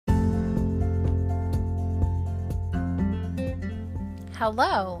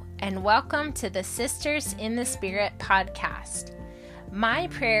Hello, and welcome to the Sisters in the Spirit podcast. My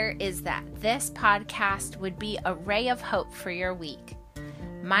prayer is that this podcast would be a ray of hope for your week.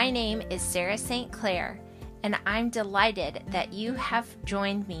 My name is Sarah St. Clair, and I'm delighted that you have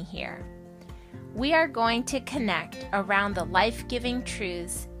joined me here. We are going to connect around the life-giving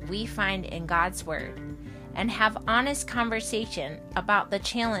truths we find in God's Word and have honest conversation about the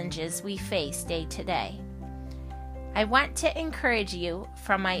challenges we face day to day. I want to encourage you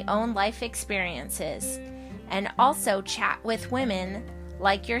from my own life experiences and also chat with women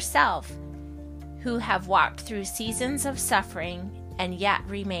like yourself who have walked through seasons of suffering and yet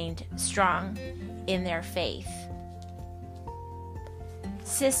remained strong in their faith.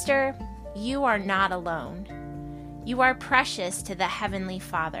 Sister, you are not alone. You are precious to the Heavenly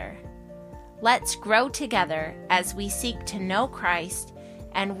Father. Let's grow together as we seek to know Christ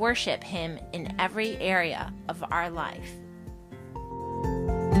and worship Him in every area of our life.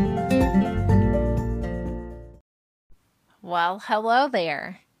 Well, hello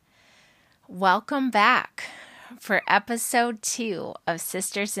there. Welcome back for episode 2 of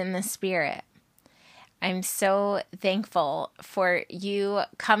Sisters in the Spirit. I'm so thankful for you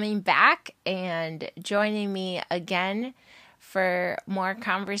coming back and joining me again for more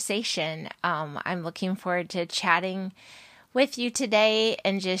conversation. I'm looking forward to chatting with you today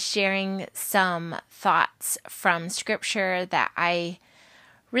and just sharing some thoughts from Scripture that I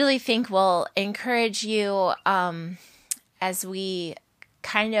really think will encourage you as we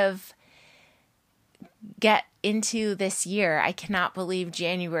kind of get into this year. I cannot believe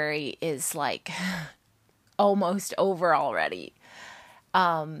January is like almost over already.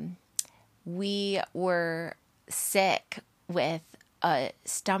 We were sick with a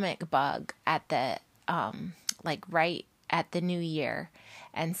stomach bug at the right at the new year.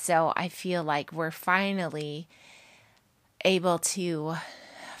 And so I feel like we're finally able to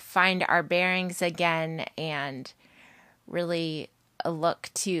find our bearings again and really look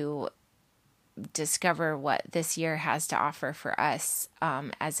to discover what this year has to offer for us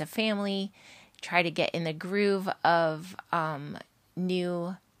as a family, try to get in the groove of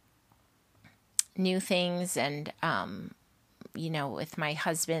new things and, with my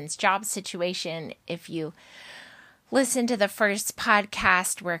husband's job situation. If you listen to the first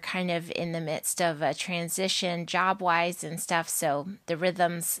podcast, we're kind of in the midst of a transition job-wise and stuff, so the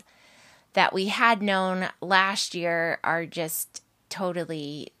rhythms that we had known last year are just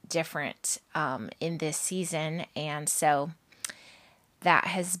totally different in this season, and so that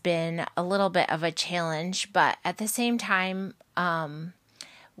has been a little bit of a challenge, but at the same time,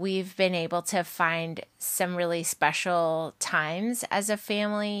 we've been able to find some really special times as a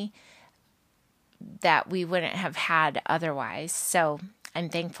family that we wouldn't have had otherwise. So I'm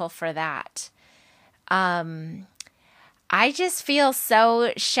thankful for that. I just feel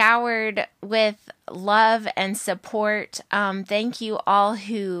so showered with love and support. Thank you all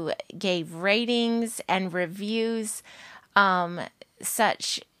who gave ratings and reviews,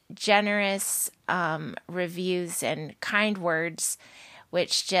 such generous reviews and kind words,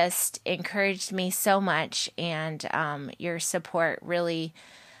 which just encouraged me so much. And your support really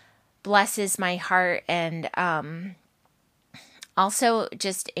blesses my heart and also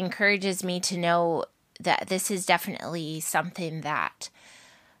just encourages me to know that this is definitely something that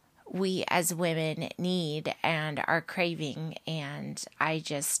we as women need and are craving. And I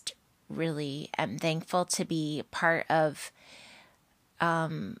just really am thankful to be part of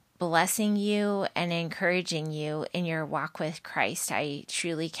blessing you and encouraging you in your walk with Christ. I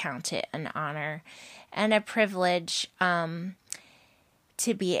truly count it an honor and a privilege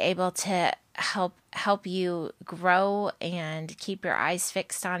to be able to help you grow and keep your eyes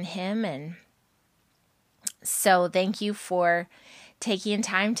fixed on Him. And so thank you for taking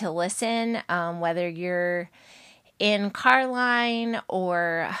time to listen, whether you're in car line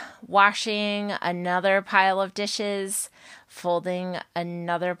or washing another pile of dishes, folding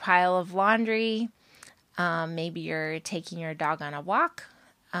another pile of laundry. Maybe you're taking your dog on a walk.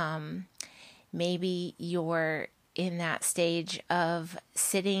 Maybe you're in that stage of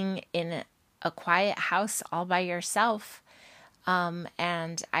sitting in a quiet house all by yourself.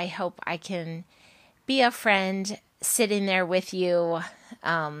 And I hope I can be a friend sitting there with you,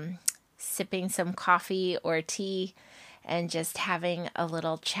 sipping some coffee or tea and just having a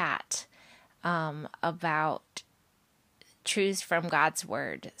little chat about truths from God's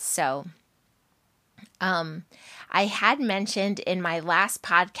Word. So I had mentioned in my last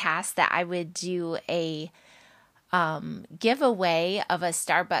podcast that I would do a giveaway of a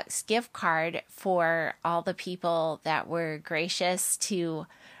Starbucks gift card for all the people that were gracious to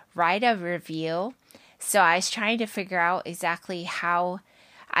write a review. So I was trying to figure out exactly how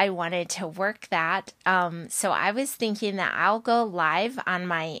I wanted to work that. So I was thinking that I'll go live on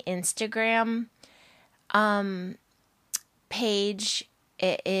my Instagram page.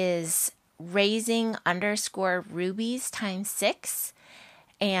 It is raising_rubies times 6.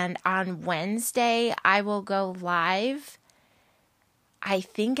 And on Wednesday, I will go live, I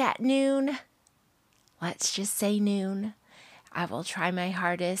think at noon. Let's just say noon. I will try my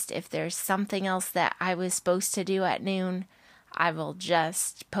hardest. If there's something else that I was supposed to do at noon, I will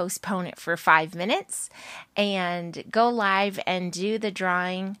just postpone it for 5 minutes and go live and do the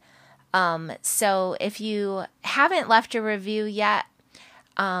drawing. So if you haven't left a review yet,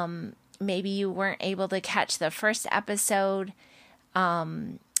 maybe you weren't able to catch the first episode,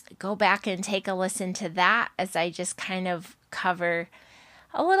 go back and take a listen to that as I just kind of cover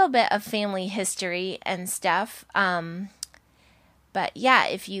a little bit of family history and stuff. But yeah,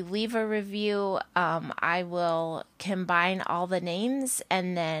 if you leave a review, I will combine all the names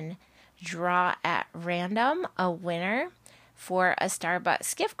and then draw at random a winner for a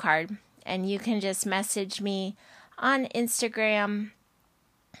Starbucks gift card. And you can just message me on Instagram,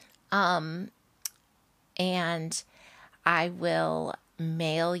 and I will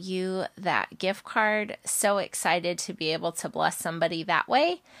mail you that gift card. So excited to be able to bless somebody that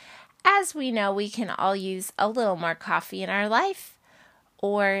way. As we know, we can all use a little more coffee in our life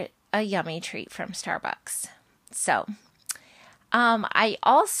or a yummy treat from Starbucks. So, I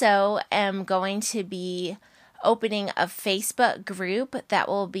also am going to be opening a Facebook group that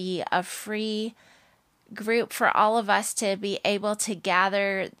will be a free group for all of us to be able to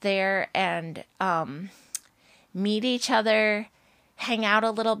gather there and meet each other, hang out a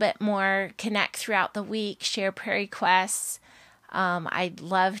little bit more, connect throughout the week, share prayer requests. I'd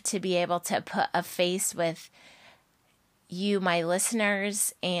love to be able to put a face with you, my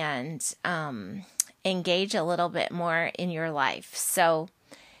listeners, and engage a little bit more in your life. So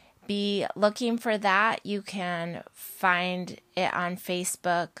be looking for that. You can find it on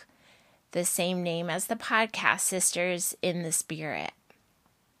Facebook, the same name as the podcast, Sisters in the Spirit.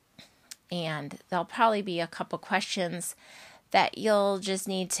 And there'll probably be a couple questions that you'll just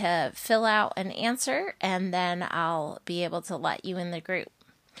need to fill out and answer, and then I'll be able to let you in the group.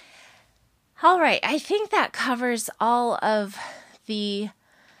 All right, I think that covers all of the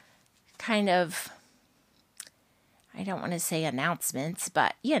kind of, I don't want to say announcements,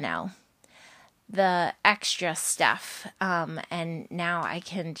 but the extra stuff. And now I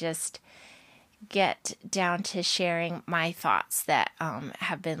can just get down to sharing my thoughts that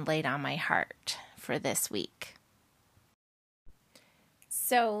have been laid on my heart for this week.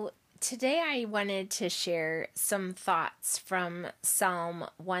 So today I wanted to share some thoughts from Psalm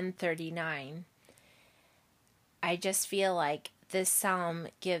 139. I just feel like this psalm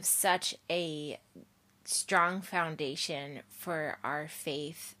gives such a strong foundation for our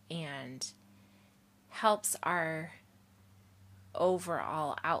faith and helps our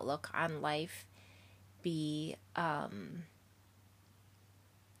overall outlook on life be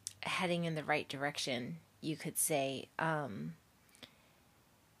heading in the right direction, you could say.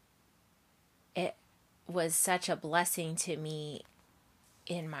 It was such a blessing to me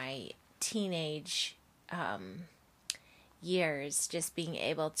in my teenage years, just being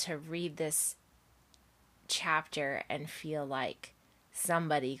able to read this chapter and feel like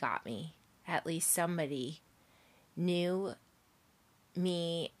somebody got me. At least somebody knew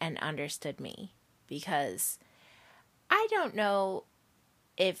me and understood me. Because I don't know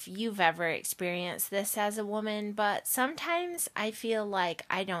if you've ever experienced this as a woman, but sometimes I feel like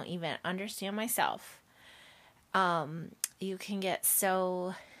I don't even understand myself. You can get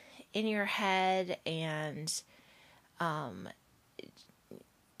so in your head and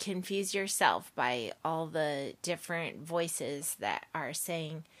confuse yourself by all the different voices that are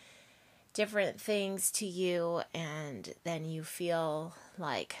saying different things to you, and then you feel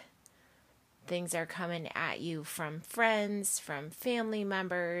like things are coming at you from friends, from family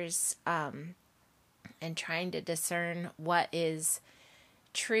members, and trying to discern what is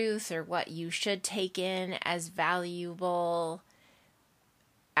truth or what you should take in as valuable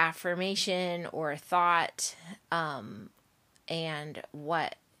affirmation or thought, and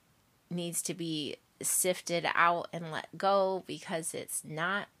what needs to be sifted out and let go because it's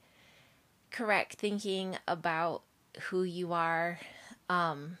not correct thinking about who you are.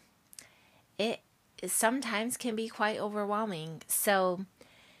 It sometimes can be quite overwhelming. So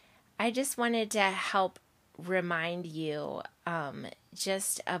I just wanted to help remind you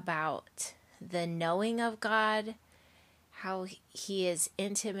just about the knowing of God, how He is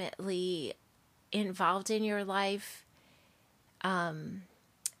intimately involved in your life, and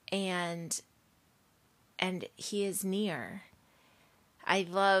and he is near. I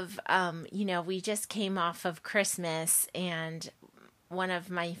love, we just came off of Christmas, and one of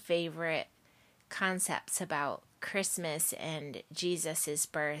my favorite concepts about Christmas and Jesus's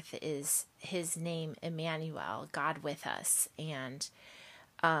birth is his name, Emmanuel, God with us, and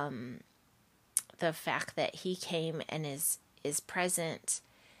the fact that he came and is present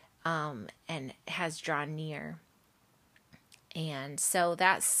and has drawn near. And so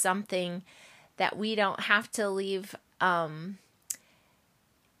that's something that we don't have to leave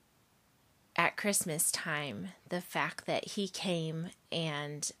at Christmas time, the fact that he came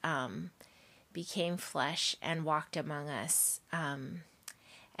and became flesh and walked among us. And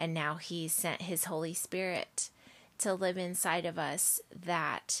now he sent his Holy Spirit to live inside of us.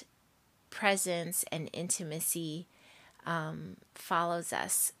 That presence and intimacy follows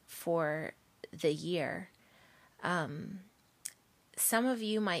us for the year. Some of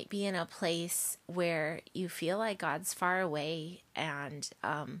you might be in a place where you feel like God's far away, and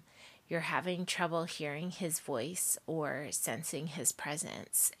you're having trouble hearing his voice or sensing his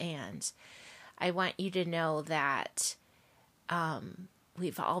presence. And I want you to know that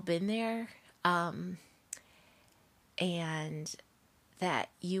we've all been there, and that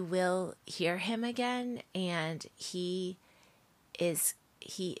you will hear him again, and he is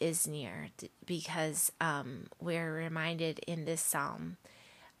near, because we're reminded in this psalm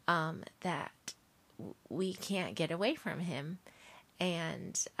that we can't get away from him.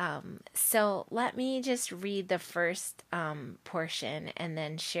 And so let me just read the first portion and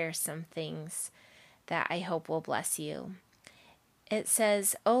then share some things that I hope will bless you. It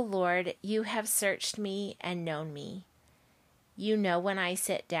says, "O Lord, you have searched me and known me. You know when I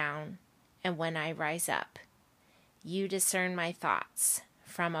sit down and when I rise up. You discern my thoughts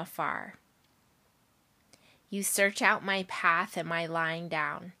from afar. You search out my path and my lying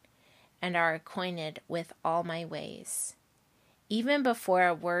down, and are acquainted with all my ways. Even before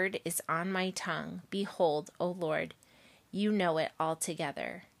a word is on my tongue, behold, O Lord, you know it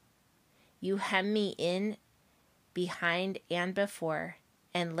altogether. You hem me in behind and before,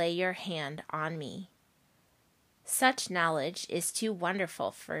 and lay your hand on me. Such knowledge is too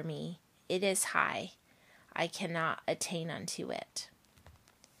wonderful for me. It is high. I cannot attain unto it."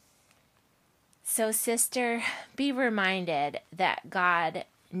 So, sister, be reminded that God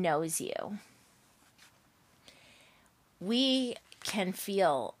knows you. We can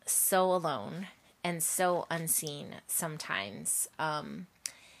feel so alone and so unseen sometimes.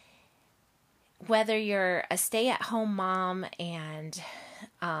 Whether you're a stay-at-home mom and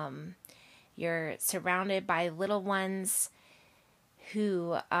you're surrounded by little ones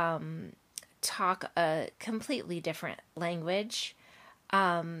who talk a completely different language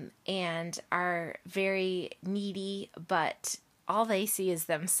and are very needy, but all they see is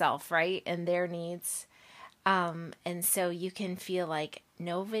themselves, right? And their needs. And so you can feel like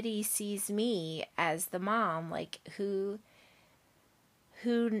nobody sees me as the mom, like who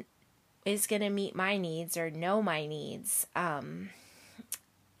is going to meet my needs or know my needs.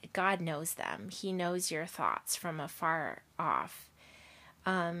 God knows them. He knows your thoughts from afar off.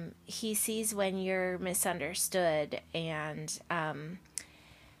 He sees when you're misunderstood. And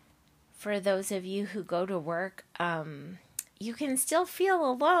for those of you who go to work, you can still feel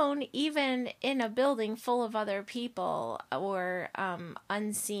alone even in a building full of other people, or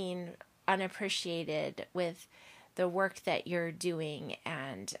unseen, unappreciated with the work that you're doing.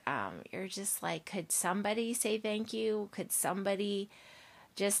 And you're just like, could somebody say thank you? Could somebody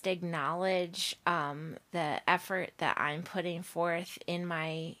just acknowledge the effort that I'm putting forth in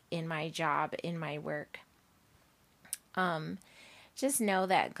my job, in my work? Just know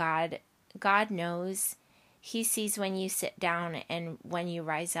that God knows. He sees when you sit down and when you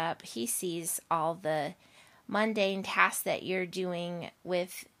rise up. He sees all the mundane tasks that you're doing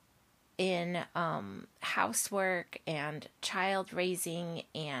in housework and child raising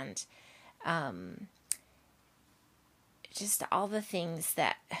and just all the things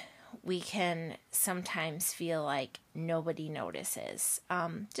that we can sometimes feel like nobody notices.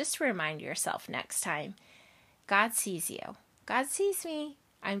 Just remind yourself next time, God sees you. God sees me.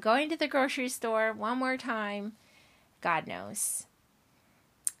 I'm going to the grocery store one more time. God knows.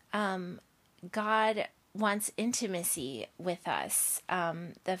 God wants intimacy with us.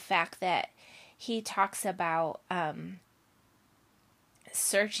 The fact that he talks about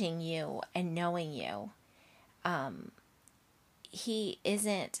searching you and knowing you. He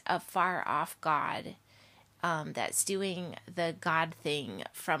isn't a far off God that's doing the God thing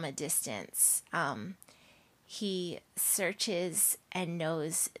from a distance. He searches and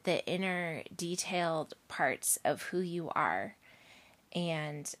knows the inner detailed parts of who you are.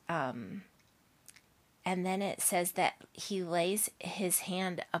 And And then it says that he lays his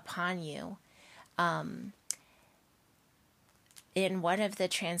hand upon you. In one of the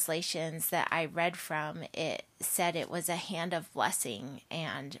translations that I read from, it said it was a hand of blessing,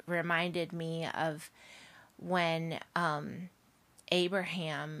 and reminded me of when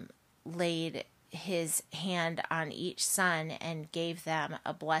Abraham laid his hand on each son and gave them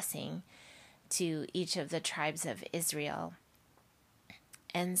a blessing to each of the tribes of Israel.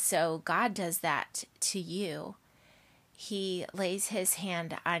 And so God does that to you. He lays his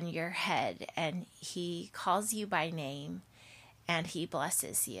hand on your head and he calls you by name and he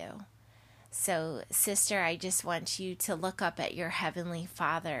blesses you. So, sister, I just want you to look up at your Heavenly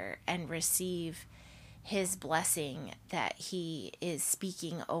Father and receive his blessing that he is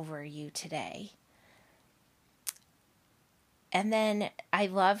speaking over you today. And then I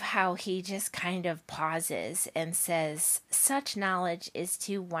love how he just kind of pauses and says, "Such knowledge is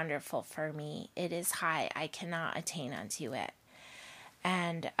too wonderful for me. It is high. I cannot attain unto it."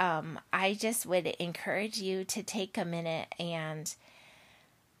 And I just would encourage you to take a minute and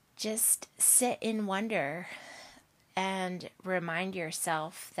just sit in wonder and remind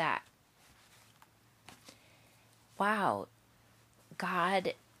yourself that, wow,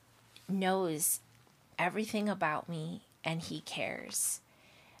 God knows everything about me and he cares.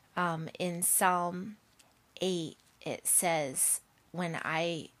 In Psalm 8, it says, when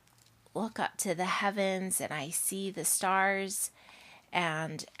I look up to the heavens and I see the stars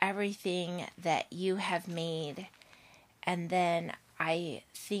and everything that you have made, and then I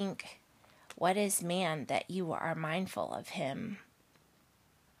think, what is man that you are mindful of him?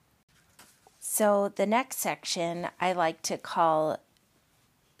 So the next section I like to call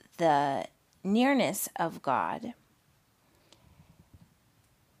the nearness of God.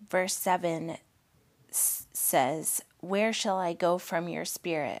 Verse 7 says, "Where shall I go from your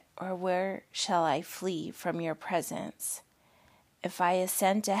spirit, or where shall I flee from your presence? If I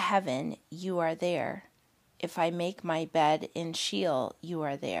ascend to heaven, you are there. If I make my bed in Sheol, you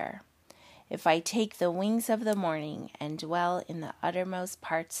are there. If I take the wings of the morning and dwell in the uttermost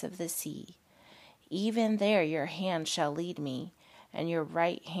parts of the sea, even there your hand shall lead me, and your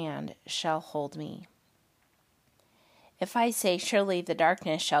right hand shall hold me. If I say, surely the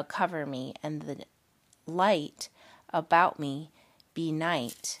darkness shall cover me, and the light about me be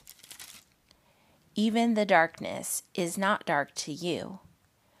night, even the darkness is not dark to you.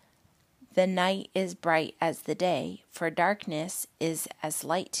 The night is bright as the day, for darkness is as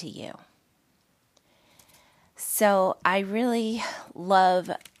light to you." So I really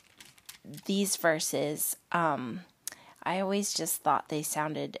love these verses. I always just thought they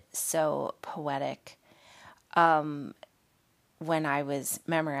sounded so poetic when I was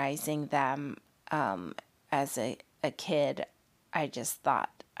memorizing them as a kid. I just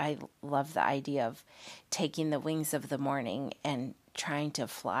thought I love the idea of taking the wings of the morning and trying to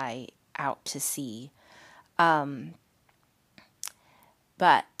fly out to sea. But,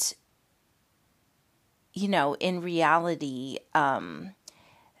 you know, in reality,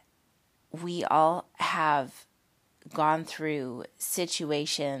 we all have gone through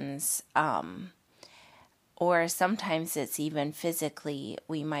situations, or sometimes it's even physically,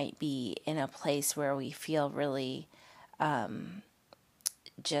 we might be in a place where we feel really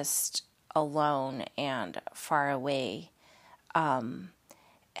just alone and far away.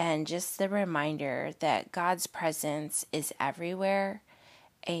 And just the reminder that God's presence is everywhere,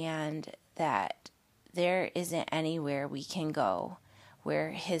 and that there isn't anywhere we can go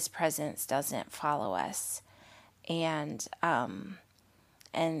where his presence doesn't follow us. And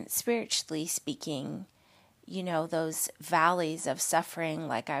spiritually speaking, you know, those valleys of suffering,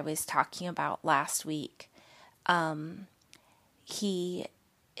 like I was talking about last week, he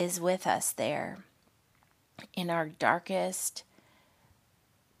is with us there in our darkest,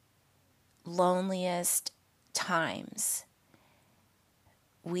 loneliest times.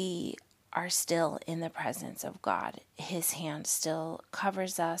 We are still in the presence of God. His hand still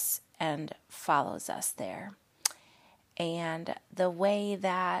covers us and follows us there. And the way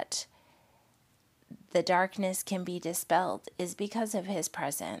that the darkness can be dispelled is because of his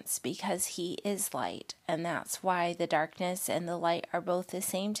presence, because he is light, and that's why the darkness and the light are both the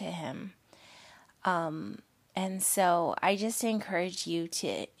same to him. And so I just encourage you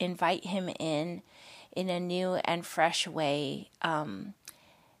to invite him in a new and fresh way.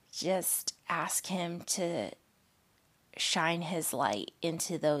 Just ask him to shine his light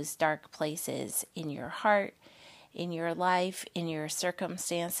into those dark places in your heart, in your life, in your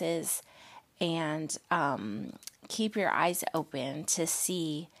circumstances, and keep your eyes open to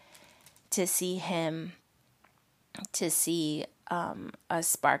see him, to see a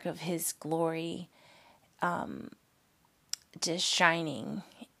spark of his glory just shining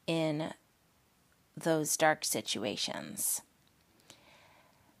in those dark situations.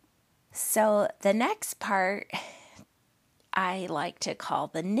 So the next part I like to call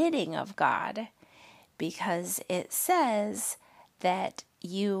the knitting of God, because it says that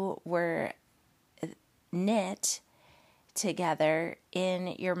you were knit together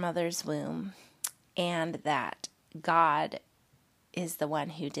in your mother's womb, and that God is the one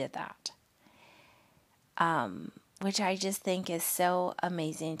who did that. Which I just think is so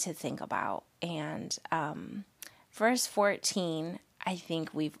amazing to think about. And verse 14, I think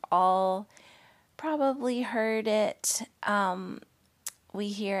we've all probably heard it. We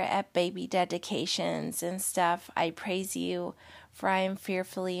hear it at baby dedications and stuff. I praise you, for I am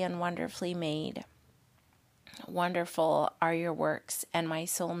fearfully and wonderfully made. Wonderful are your works, and my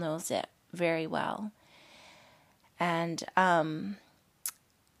soul knows it very well. And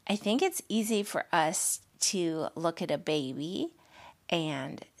I think it's easy for us to look at a baby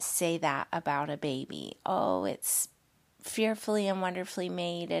and say that about a baby. Oh, it's fearfully and wonderfully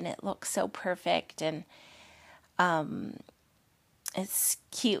made, and it looks so perfect, and it's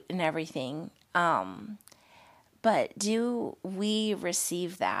cute and everything. But do we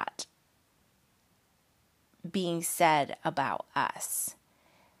receive that being said about us?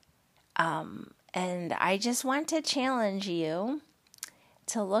 And I just want to challenge you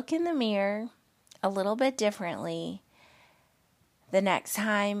to look in the mirror a little bit differently the next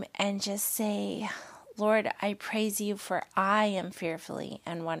time and just say, Lord, I praise you, for I am fearfully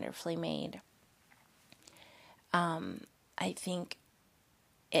and wonderfully made. I think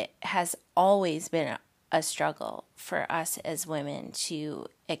it has always been a struggle for us as women to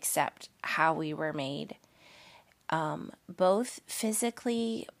accept how we were made, both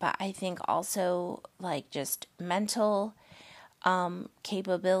physically, but I think also like just mental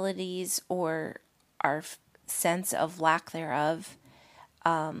capabilities or our sense of lack thereof.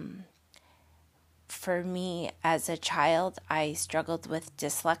 For me, as a child, I struggled with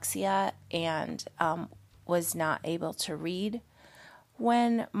dyslexia and was not able to read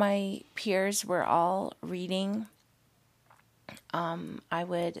when my peers were all reading. I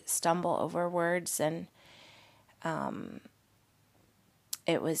would stumble over words, and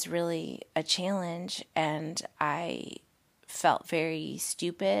it was really a challenge, and I felt very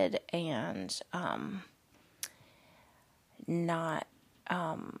stupid and not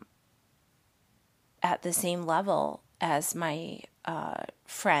at the same level as my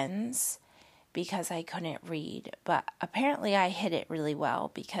friends, because I couldn't read. But apparently I hid it really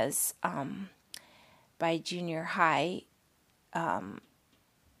well, because by junior high,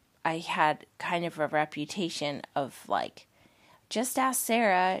 I had kind of a reputation of like, just ask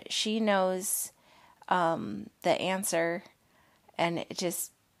Sarah, she knows the answer. And it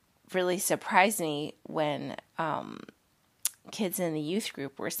just really surprised me when kids in the youth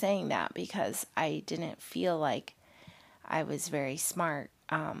group were saying that, because I didn't feel like I was very smart.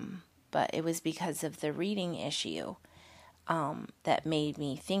 But it was because of the reading issue that made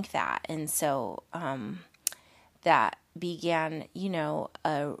me think that. And so that began,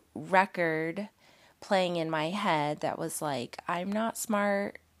 a record playing in my head that was like, I'm not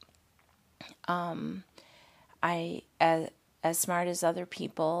smart. I as smart as other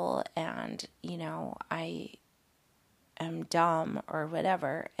people, and I am dumb or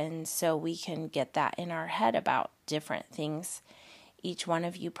whatever. And so we can get that in our head about different things. Each one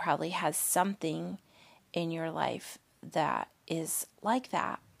of you probably has something in your life that is like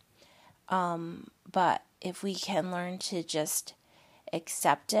that. But if we can learn to just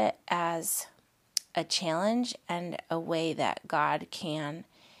accept it as a challenge and a way that God can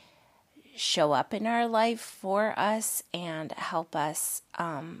show up in our life for us and help us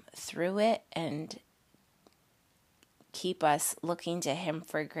through it and keep us looking to Him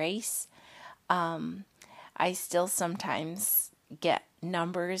for grace. I still sometimes get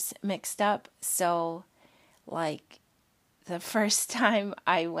numbers mixed up. So like the first time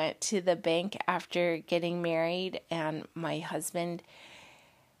I went to the bank after getting married, and my husband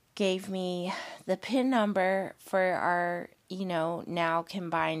gave me the PIN number for our, now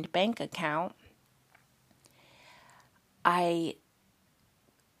combined bank account, I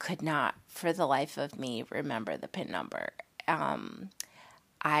could not for the life of me remember the PIN number.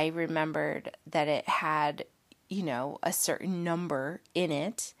 I remembered that it had, a certain number in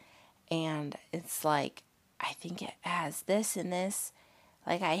it, and it's like, I think it has this and this.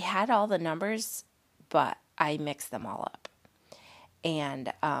 Like, I had all the numbers, but I mixed them all up.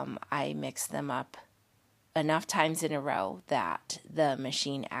 And I mixed them up enough times in a row that the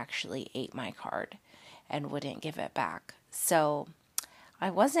machine actually ate my card and wouldn't give it back. So I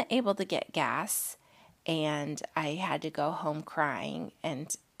wasn't able to get gas, and I had to go home crying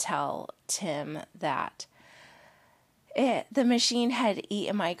and tell Tim that the machine had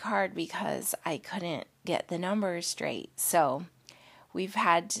eaten my card because I couldn't get the numbers straight. So we've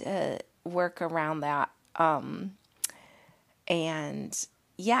had to work around that. And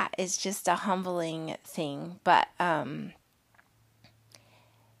yeah, it's just a humbling thing. But I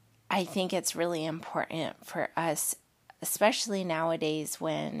think it's really important for us, especially nowadays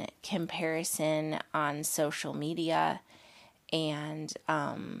when comparison on social media and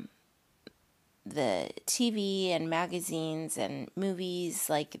the TV and magazines and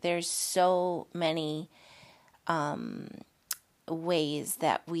movies, like there's so many ways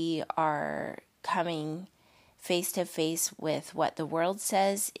that we are coming face to face with what the world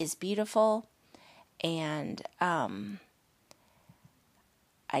says is beautiful. And I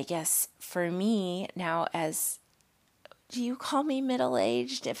guess for me now, do you call me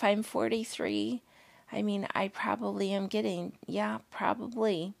middle-aged if I'm 43? I mean, I probably am getting,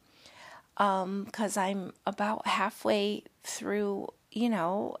 probably. Because I'm about halfway through,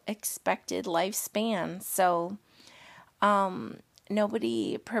 expected lifespan. So,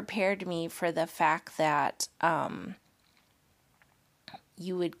 nobody prepared me for the fact that,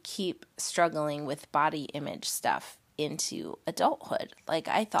 you would keep struggling with body image stuff into adulthood. Like,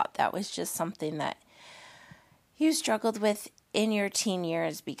 I thought that was just something that you struggled with in your teen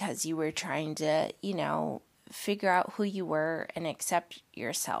years because you were trying to, figure out who you were and accept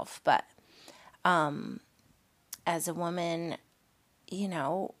yourself. But as a woman,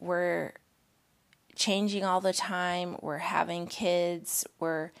 we're changing all the time. We're having kids.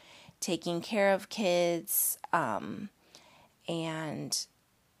 We're taking care of kids. And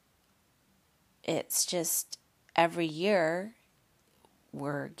it's just every year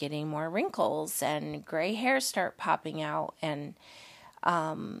we're getting more wrinkles and gray hairs start popping out. And,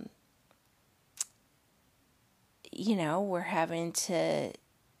 we're having to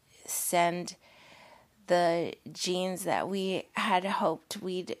send the jeans that we had hoped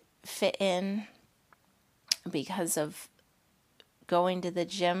we'd fit in because of going to the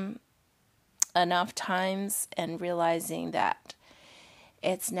gym enough times and realizing that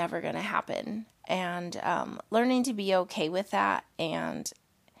it's never going to happen, and learning to be okay with that and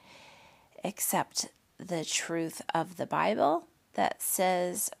accept the truth of the Bible that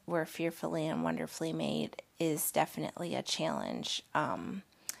says we're fearfully and wonderfully made is definitely a challenge.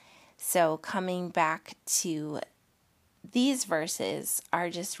 So coming back to these verses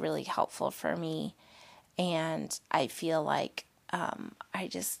are just really helpful for me. And I feel like I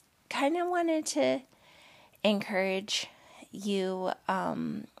just kind of wanted to encourage you,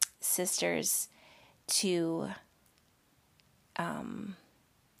 sisters, to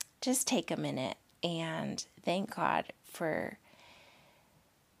just take a minute and thank God for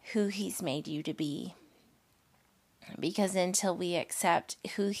who He's made you to be. Because until we accept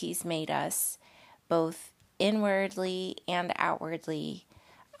who He's made us, both inwardly and outwardly,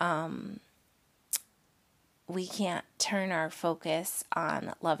 we can't turn our focus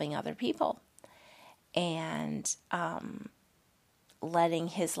on loving other people and letting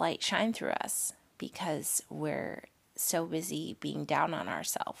His light shine through us, because we're so busy being down on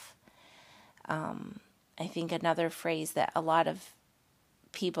ourselves. I think another phrase that a lot of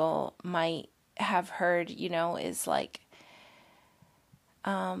people might have heard, is like,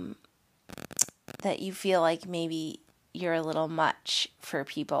 that you feel like maybe you're a little much for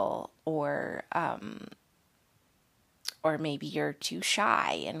people, or maybe you're too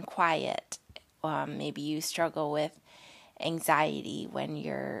shy and quiet. Maybe you struggle with anxiety when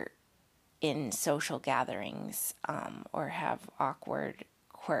you're in social gatherings, or have awkward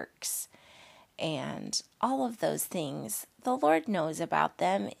quirks. And all of those things, the Lord knows about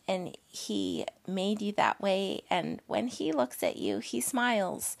them, and He made you that way. And when He looks at you, He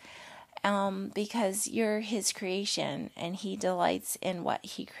smiles, because you're His creation, and He delights in what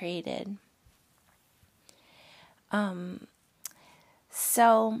He created.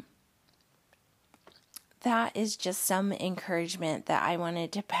 So that is just some encouragement that I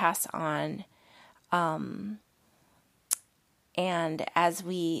wanted to pass on. And as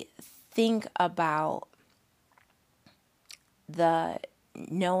we think about the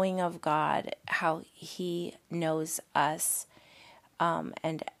knowing of God, how He knows us,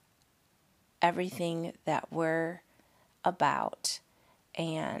 and everything that we're about,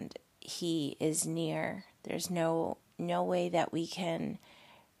 and He is near. There's no way that we can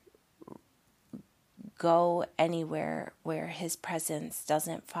go anywhere where His presence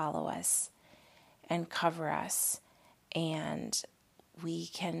doesn't follow us and cover us, and we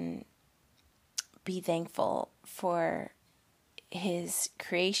can be thankful for His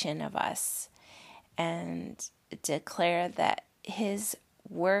creation of us and declare that His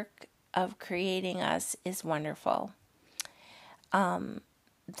work of creating us is wonderful.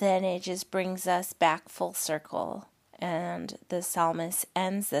 Then it just brings us back full circle. And the psalmist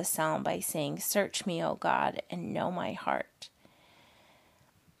ends the psalm by saying, "Search me, O God, and know my heart."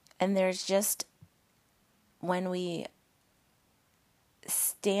 And there's just, when we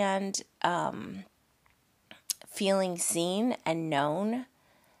stand feeling seen and known,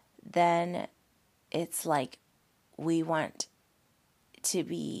 then it's like we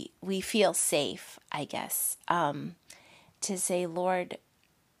feel safe, I guess, to say, "Lord,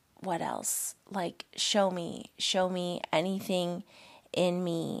 what else? Like, show me anything in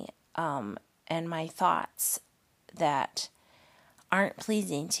me and my thoughts that aren't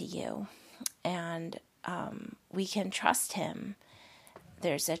pleasing to you." And we can trust Him.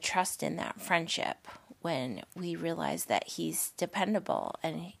 There's a trust in that friendship when we realize that He's dependable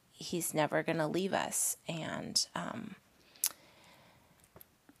and He's never going to leave us. And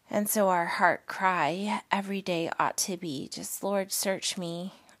so our heart cry every day ought to be just, "Lord, search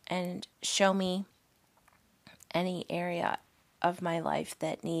me and show me any area of my life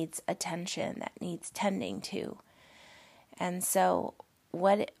that needs attention, that needs tending to." And so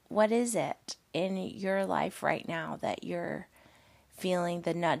what is it in your life right now that you're feeling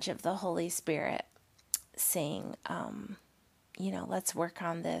the nudge of the Holy Spirit saying, let's work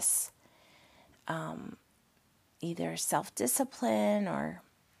on this, either self-discipline or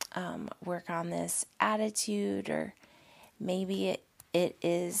work on this attitude, or maybe it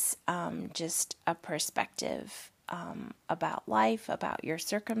is just a perspective about life, about your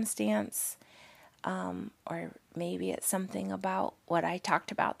circumstance, or maybe it's something about what I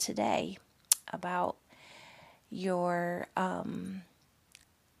talked about today, about your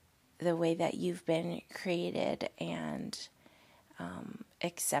the way that you've been created and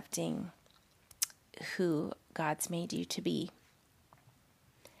accepting who God's made you to be.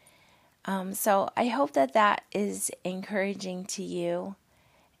 So I hope that is encouraging to you,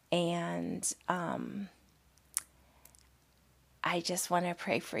 and I just want to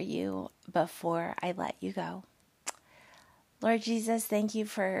pray for you before I let you go. Lord Jesus, thank you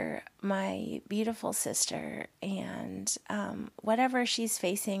for my beautiful sister, and whatever she's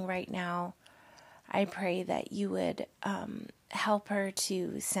facing right now, I pray that you would help her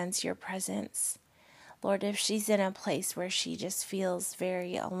to sense your presence. Lord, if she's in a place where she just feels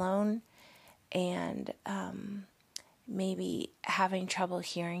very alone and maybe having trouble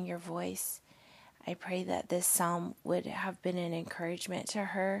hearing your voice, I pray that this psalm would have been an encouragement to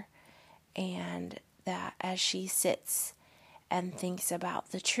her, and that as she sits and thinks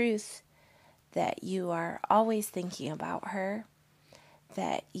about the truth, that you are always thinking about her,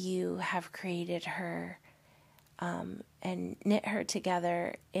 that you have created her and knit her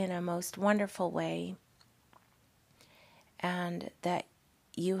together in a most wonderful way, and that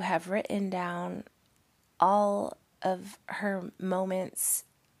you have written down all of her moments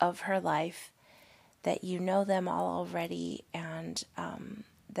of her life, that you know them all already, and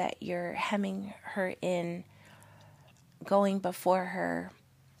that you're hemming her in, going before her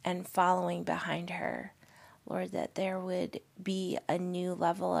and following behind her. Lord, that there would be a new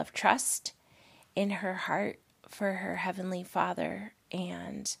level of trust in her heart for her Heavenly Father.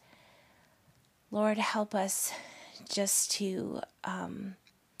 And Lord, help us just to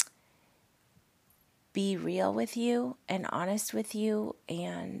be real with you and honest with you,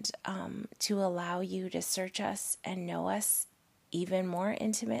 and to allow you to search us and know us even more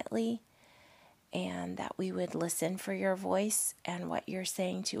intimately, and that we would listen for your voice and what you're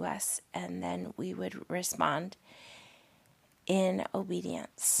saying to us, and then we would respond in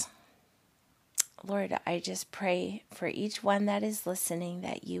obedience. Lord, I just pray for each one that is listening,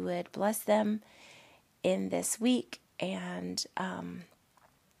 that you would bless them in this week, and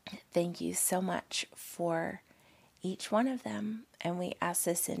thank you so much for each one of them, and we ask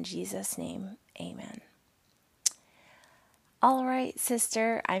this in Jesus' name. Amen. All right,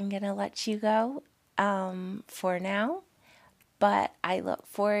 sister, I'm going to let you go for now, but I look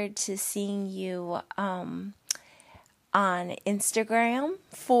forward to seeing you on Instagram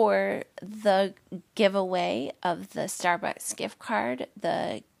for the giveaway of the Starbucks gift card,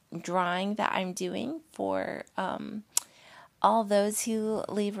 the drawing that I'm doing for all those who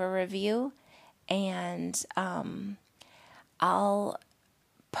leave a review, and I'll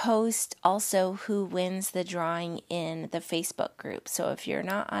post also who wins the drawing in the Facebook group. So if you're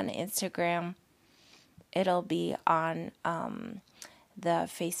not on Instagram, it'll be on the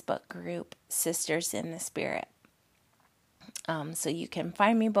Facebook group Sisters in the Spirit. So you can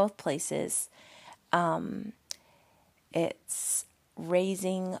find me both places. It's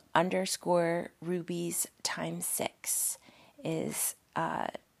raising_rubies times 6 is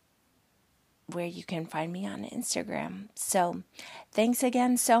where you can find me on Instagram. So thanks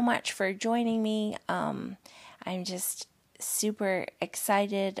again so much for joining me. I'm just super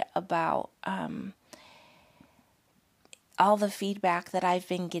excited about all the feedback that I've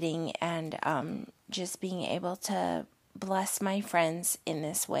been getting, and just being able to bless my friends in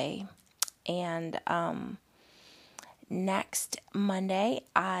this way. And next Monday,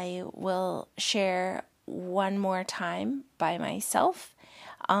 I will share one more time by myself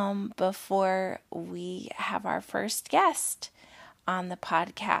before we have our first guest on the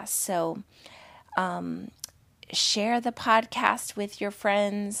podcast. So share the podcast with your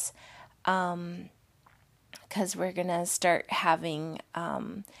friends, because we're going to start having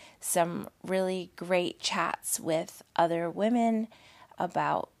some really great chats with other women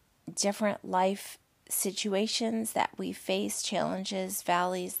about different life situations that we face, challenges,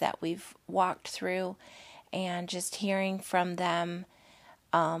 valleys that we've walked through, and just hearing from them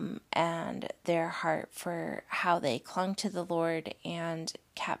and their heart for how they clung to the Lord and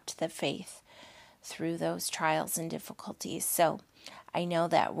kept the faith through those trials and difficulties. So I know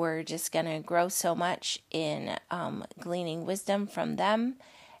that we're just going to grow so much in gleaning wisdom from them,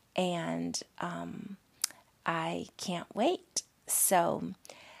 and I can't wait. So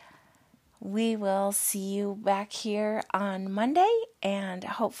we will see you back here on Monday, and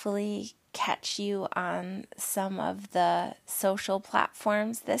hopefully catch you on some of the social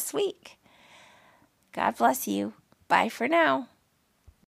platforms this week. God bless you. Bye for now.